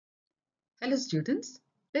Hello students,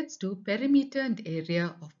 let's do perimeter and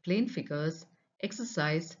area of plane figures,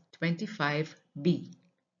 exercise 25B.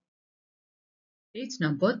 Page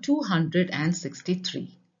number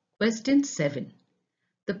 263. Question 7.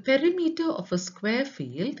 The perimeter of a square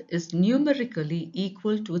field is numerically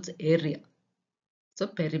equal to its area. So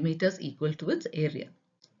perimeter is equal to its area.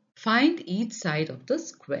 Find each side of the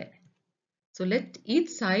square. So let each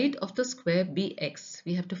side of the square be x.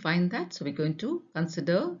 We have to find that. So we're going to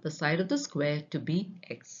consider the side of the square to be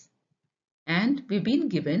x. And we've been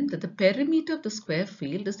given that the perimeter of the square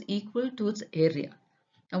field is equal to its area.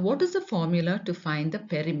 Now what is the formula to find the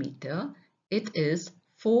perimeter? It is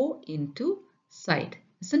 4 into side,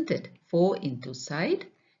 isn't it? 4 into side.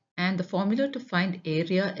 And the formula to find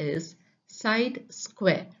area is side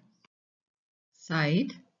square.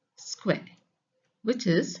 Side square, which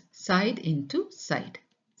is side into side.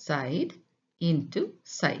 Side into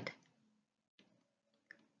side.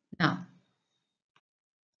 Now,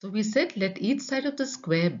 so we said let each side of the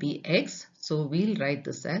square be x. So we'll write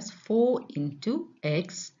this as 4 into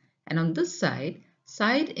x. And on this side,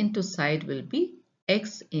 side into side will be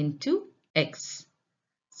x into x.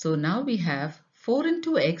 So now we have 4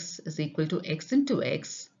 into x is equal to x into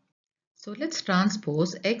x. So let's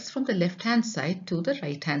transpose x from the left hand side to the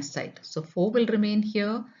right hand side. So 4 will remain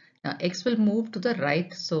here. Now x will move to the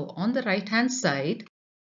right. So on the right hand side,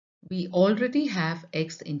 we already have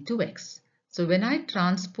x into x. So when I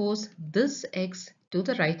transpose this x to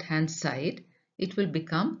the right hand side, it will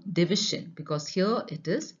become division because here it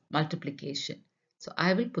is multiplication. So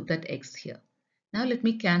I will put that x here. Now let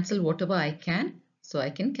me cancel whatever I can. So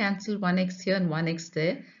I can cancel 1x here and 1x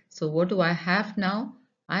there. So what do I have now?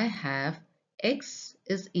 I have x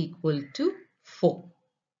is equal to 4.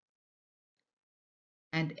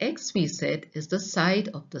 And x we said is the side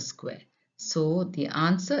of the square. So the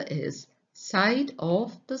answer is side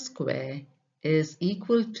of the square is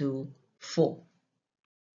equal to 4.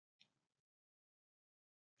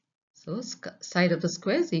 So side of the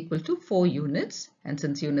square is equal to 4 units. And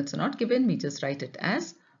since units are not given, we just write it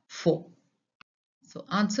as 4. So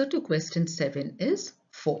answer to question 7 is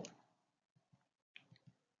 4.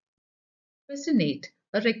 Question 8.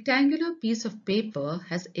 A rectangular piece of paper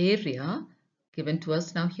has area given to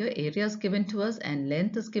us. Now here area is given to us and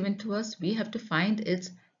length is given to us. We have to find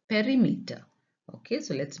its perimeter. Okay,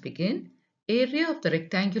 so let's begin. Area of the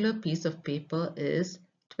rectangular piece of paper is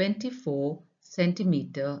 24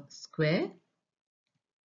 centimeter square.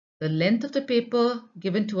 The length of the paper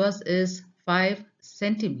given to us is 5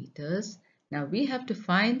 centimeters. Now we have to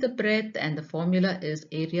find the breadth and the formula is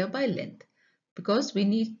area by length. Because we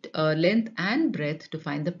need length and breadth to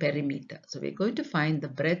find the perimeter. So we're going to find the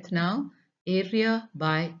breadth now, area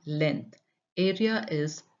by length. Area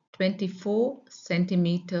is 24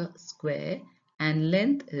 centimeter square and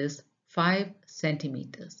length is 5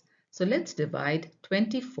 centimeters. So let's divide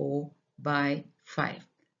 24 by 5.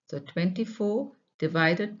 So 24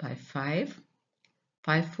 divided by 5.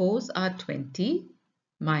 5 fours are 20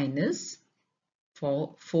 minus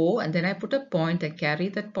 4 and then I put a point, I carry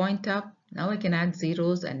that point up. Now I can add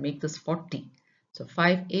zeros and make this 40. So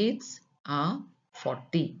 5 eighths are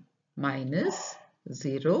 40 minus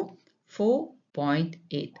 0,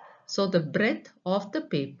 4.8. So the breadth of the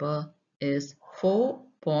paper is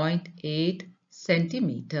 4.8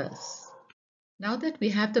 centimeters. Now that we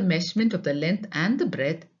have the measurement of the length and the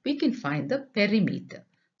breadth, we can find the perimeter.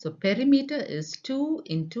 So perimeter is 2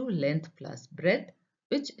 into length plus breadth,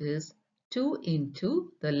 which is 2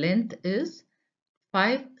 into the length is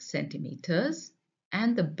 5 centimeters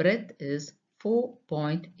and the breadth is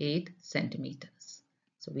 4.8 centimeters.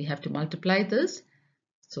 So we have to multiply this.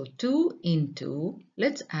 So 2 into,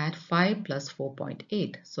 let's add 5 plus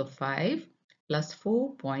 4.8. So 5 plus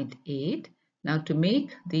 4.8. Now to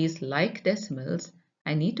make these like decimals,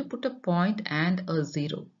 I need to put a point and a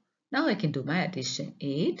 0. Now I can do my addition.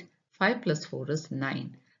 8, 5 plus 4 is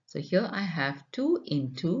 9. So here I have 2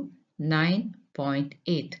 into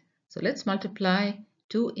 9.8. So let's multiply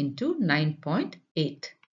 2 into 9.8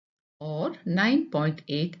 or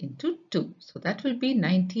 9.8 into 2. So that will be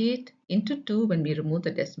 98 into 2 when we remove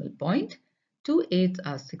the decimal point. 2 eighths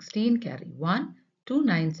are 16, carry 1. 2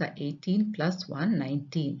 nines are 18 plus 1,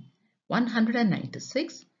 19.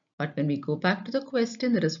 196. But when we go back to the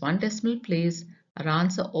question, there is one decimal place. Our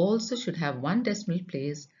answer also should have one decimal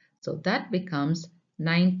place. So that becomes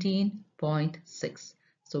 19.6.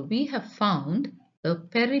 So we have found the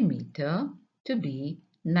perimeter to be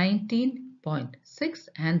 19.6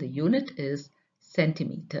 and the unit is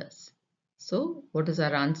centimeters. So what is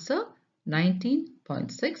our answer?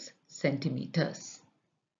 19.6 centimeters.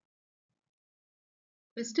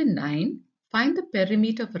 Question 9. Find the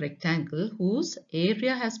perimeter of a rectangle whose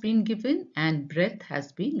area has been given and breadth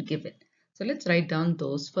has been given. So let's write down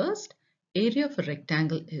those first. Area of a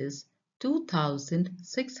rectangle is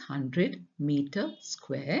 2600 meter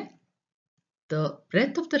square. The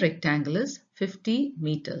breadth of the rectangle is 50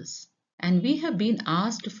 meters. And we have been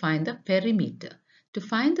asked to find the perimeter. To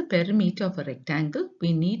find the perimeter of a rectangle,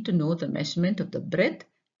 we need to know the measurement of the breadth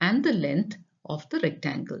and the length of the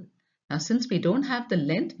rectangle. Now, since we don't have the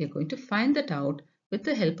length, we are going to find that out with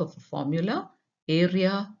the help of a formula,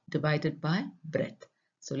 area divided by breadth.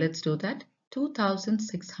 So let's do that.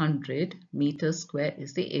 2600 meters square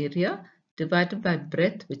is the area divided by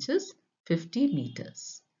breadth, which is 50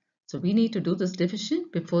 meters. So we need to do this division.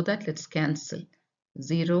 Before that, let's cancel.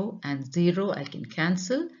 0 and 0 I can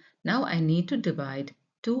cancel. Now I need to divide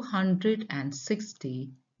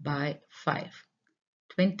 260 by 5.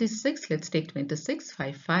 26, let's take 26.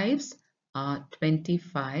 5 5s are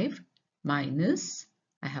 25 minus,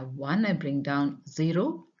 I have 1, I bring down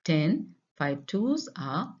 0, 10. 5 2s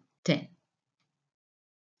are 10.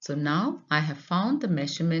 So now I have found the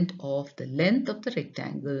measurement of the length of the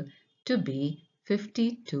rectangle to be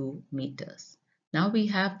 52 meters. Now we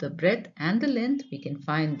have the breadth and the length. We can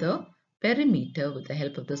find the perimeter with the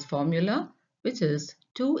help of this formula, which is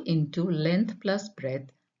 2 into length plus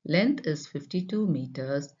breadth. Length is 52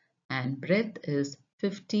 meters and breadth is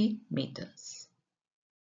 50 meters.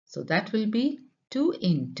 So that will be 2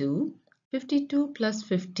 into 52 plus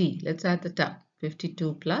 50. Let's add the top.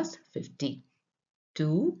 52 plus 50.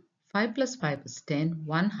 2, 5 plus 5 is 10,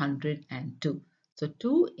 102. So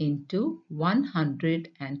 2 into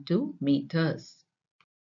 102 meters.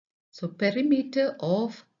 So perimeter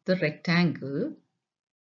of the rectangle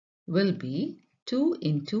will be 2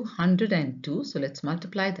 into 102. So let's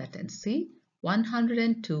multiply that and see.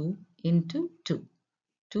 102 into 2.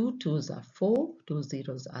 2 2s are 4, 2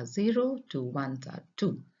 zeros are 0, 2 1s are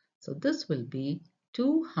 2. So this will be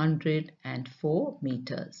 204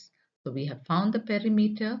 meters. So we have found the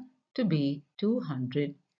perimeter to be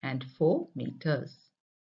 204 meters.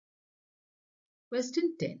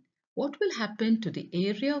 Question 10. What will happen to the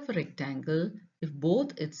area of a rectangle if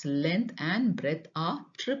both its length and breadth are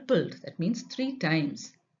tripled? That means 3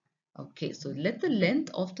 times. Okay, so let the length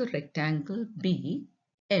of the rectangle be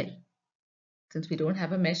L. Since we don't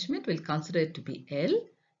have a measurement, we'll consider it to be L.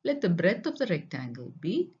 Let the breadth of the rectangle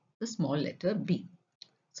be the small letter b.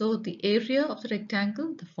 So the area of the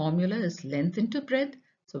rectangle, the formula is length into breadth.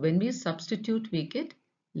 So when we substitute, we get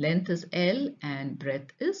length is L and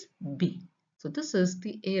breadth is b. So this is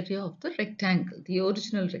the area of the rectangle, the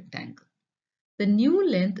original rectangle. The new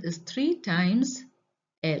length is 3 times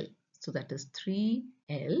L. So that is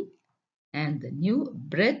 3L. And the new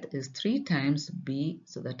breadth is 3 times b.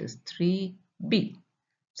 So that is 3b.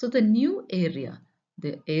 So the new area,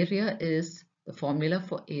 the formula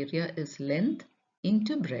for area is length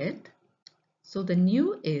into breadth. So the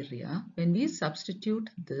new area, when we substitute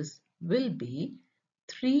this, will be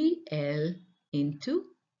 3L into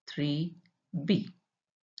 3B.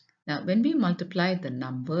 Now when we multiply the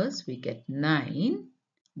numbers, we get 9,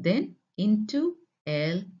 then into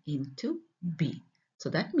L into B. So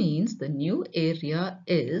that means the new area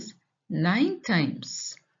is 9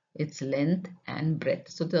 times its length and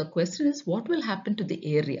breadth. So the question is, what will happen to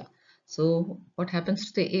the area? So what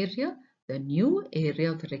happens to the area? The new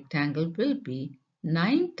area of the rectangle will be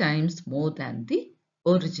 9 times more than the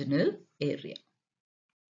original area.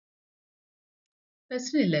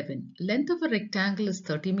 Question 11. Length of a rectangle is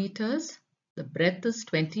 30 meters. The breadth is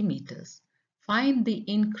 20 meters. Find the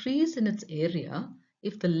increase in its area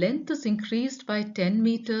if the length is increased by 10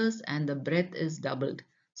 meters and the breadth is doubled.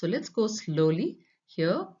 So let's go slowly.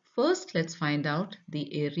 Here, first let's find out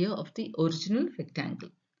the area of the original rectangle.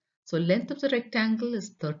 So length of the rectangle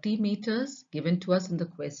is 30 meters given to us in the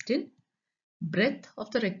question. Breadth of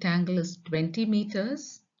the rectangle is 20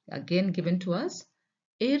 meters, again given to us.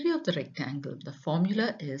 Area of the rectangle, the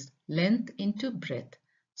formula is length into breadth.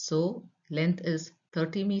 So length is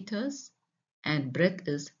 30 meters and breadth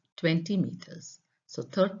is 20 meters. So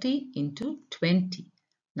 30 into 20.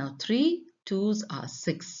 Now 3 2s are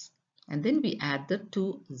 6 and then we add the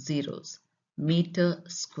 2 zeros, meter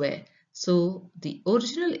square. So the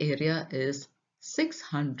original area is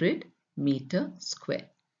 600 meter square.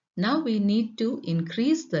 Now we need to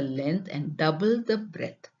increase the length and double the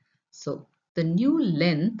breadth. So the new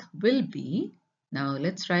length will be, now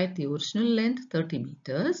let's write the original length 30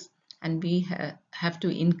 meters and we have to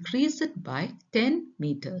increase it by 10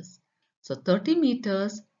 meters. So 30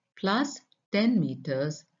 meters plus 10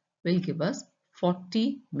 meters will give us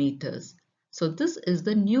 40 meters. So this is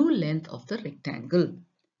the new length of the rectangle.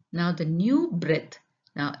 Now the new breadth.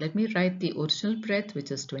 Now let me write the original breadth,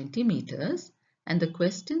 which is 20 meters, and the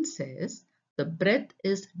question says the breadth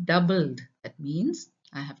is doubled. That means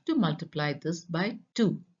I have to multiply this by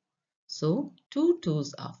 2. So 2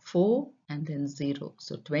 2s are 4 and then 0.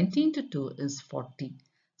 So 20 into 2 is 40.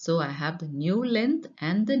 So I have the new length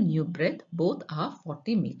and the new breadth. Both are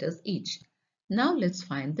 40 meters each. Now let's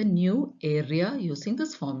find the new area using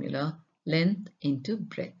this formula, length into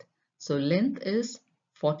breadth. So length is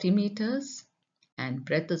 40 meters and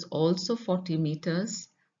breadth is also 40 meters.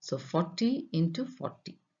 So 40 into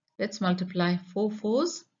 40. Let's multiply 4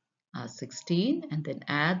 4s are 16 and then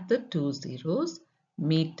add the 2 zeros,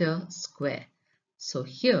 meter square. So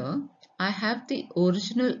here I have the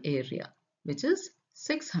original area, which is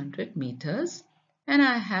 600 meters, and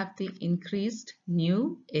I have the increased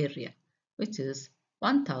new area, which is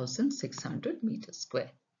 1600 meters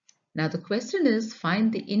square. Now the question is,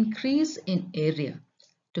 find the increase in area.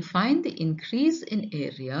 To find the increase in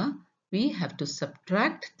area, we have to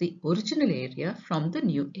subtract the original area from the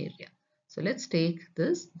new area. So let's take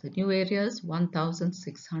this. The new area is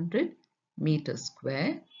 1600 meters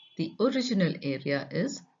square. The original area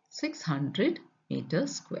is 600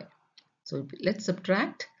 meters square. So let's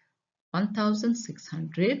subtract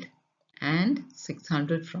 1600 and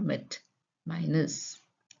 600 from it. Minus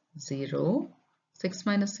 0. 6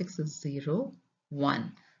 minus 6 is 0.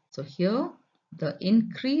 1. So here the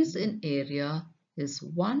increase in area is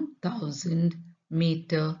 1000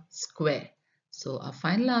 meter square. So our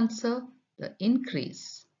final answer, the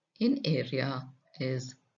increase in area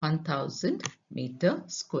is 1000 meter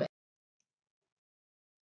square.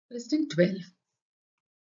 Question 12.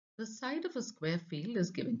 The side of a square field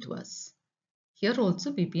is given to us. Here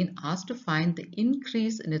also we've been asked to find the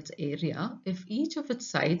increase in its area if each of its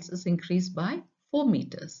sides is increased by 4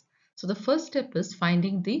 meters. So the first step is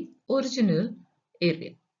finding the original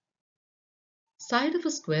area. Side of a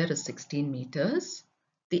square is 16 meters.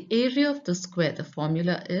 The area of the square, the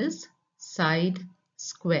formula is side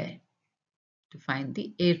square. To find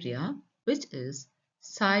the area, which is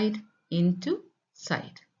side into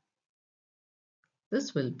side.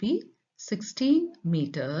 This will be 16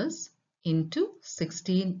 meters into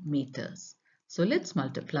 16 meters. So let's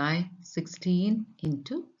multiply 16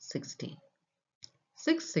 into 16.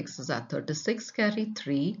 6 6s are 36, carry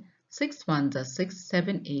 3. 6 1s are 6,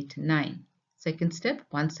 7, 8, 9. Second step,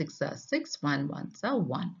 1 6 are 6, 1 1s are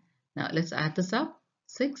 1. Now let's add this up.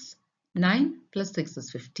 6, 9 plus 6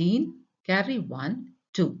 is 15, carry 1,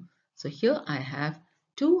 2. So here I have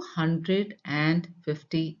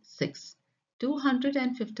 256.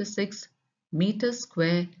 256 meters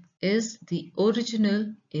square is the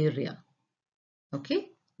original area.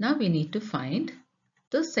 Okay, now we need to find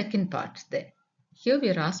the second part there. Here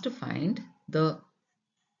we are asked to find the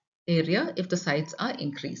area if the sides are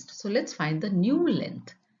increased. So let's find the new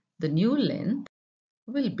length. The new length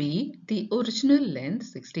will be the original length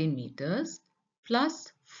 16 meters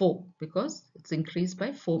plus 4 because it's increased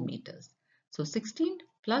by 4 meters. So 16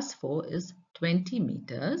 plus 4 is 20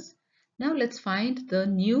 meters. Now let's find the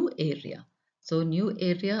new area. So new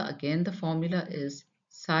area, again the formula is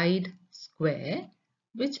side square,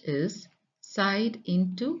 which is side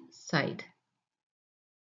into side.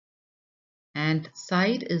 And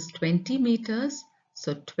side is 20 meters.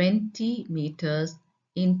 So 20 meters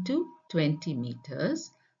into 20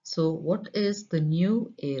 meters. So what is the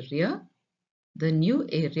new area? The new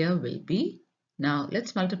area will be, now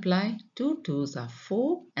let's multiply 2 2s are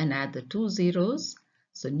 4 and add the 2 zeros.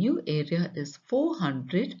 So new area is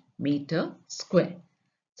 400 meter square.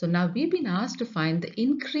 So now we've been asked to find the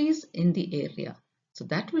increase in the area. So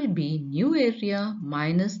that will be new area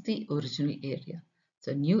minus the original area.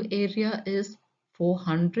 So new area is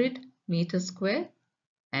 400 meters square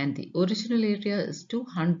and the original area is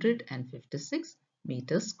 256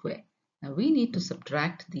 meters square. Now we need to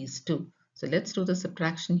subtract these two. So let's do the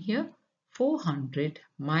subtraction here. 400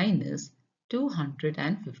 minus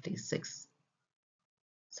 256.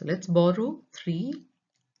 So let's borrow 3,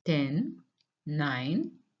 10,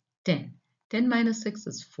 9, 10. 10 minus 6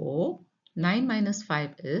 is 4. 9 minus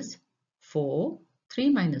 5 is 4. 3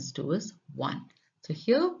 minus 2 is 1. So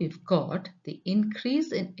here we've got the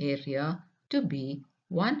increase in area to be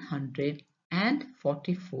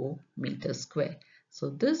 144 meters square.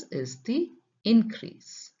 So this is the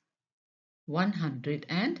increase,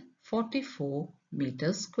 144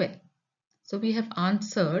 meters square. So we have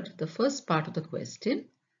answered the first part of the question,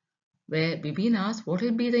 where we've been asked what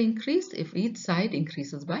will be the increase if each side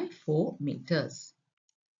increases by 4 meters.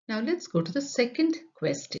 Now let's go to the second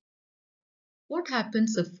question. What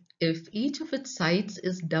happens if each of its sides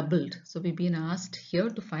is doubled? So we've been asked here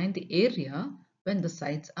to find the area when the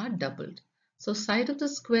sides are doubled. So side of the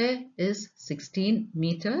square is 16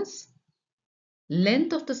 meters.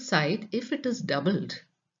 Length of the side, if it is doubled,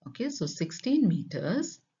 okay, so 16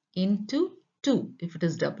 meters into 2 if it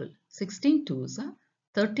is double. 16 twos are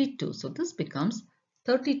 32. So this becomes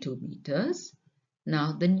 32 meters.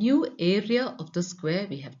 Now the new area of the square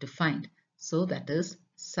we have to find. So that is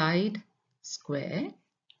side square,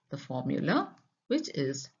 the formula, which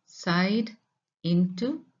is side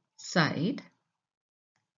into side.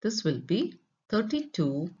 This will be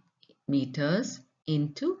 32 meters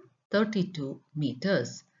into 32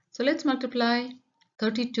 meters. So let's multiply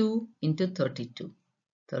 32 into 32.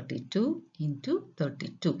 32 into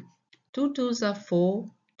 32. 2 twos are 4,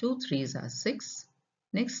 2 threes are 6.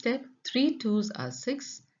 Next step, 3 twos are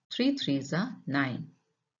 6, 3 threes are 9.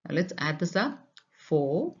 Now let's add this up.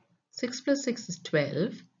 4, 6 plus 6 is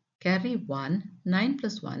 12, carry 1, 9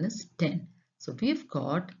 plus 1 is 10. So we've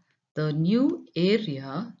got the new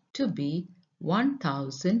area to be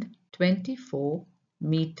 1024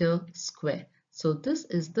 meter square. So this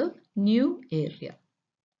is the new area.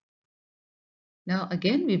 Now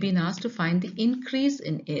again we've been asked to find the increase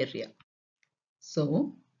in area.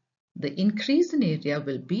 So the increase in area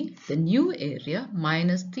will be the new area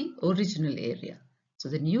minus the original area. So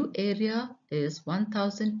the new area is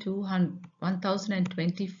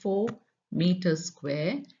 1024 meters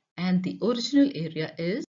square and the original area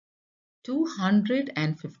is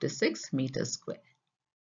 256 meters square.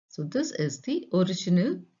 So this is the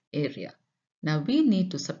original area. Now we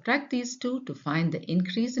need to subtract these two to find the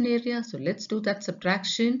increase in area. So let's do that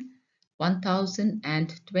subtraction.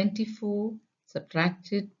 1024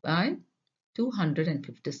 subtracted by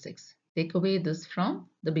 256. Take away this from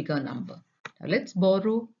the bigger number. Now let's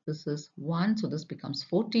borrow. This is 1, so this becomes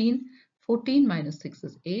 14. 14 minus 6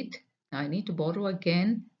 is 8. Now I need to borrow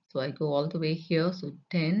again. So I go all the way here. So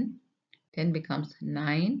 10. 10 becomes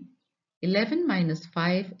 9. 11 minus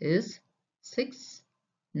 5 is 6.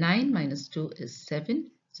 9 minus 2 is 7.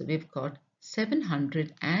 So we've got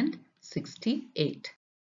 768.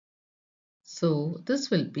 So this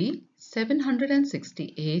will be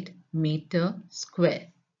 768 meter square.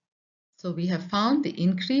 So we have found the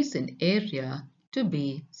increase in area to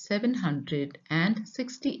be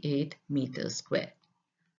 768 meters square.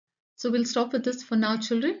 So we'll stop with this for now,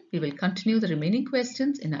 children. We will continue the remaining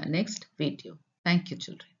questions in our next video. Thank you,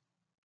 children.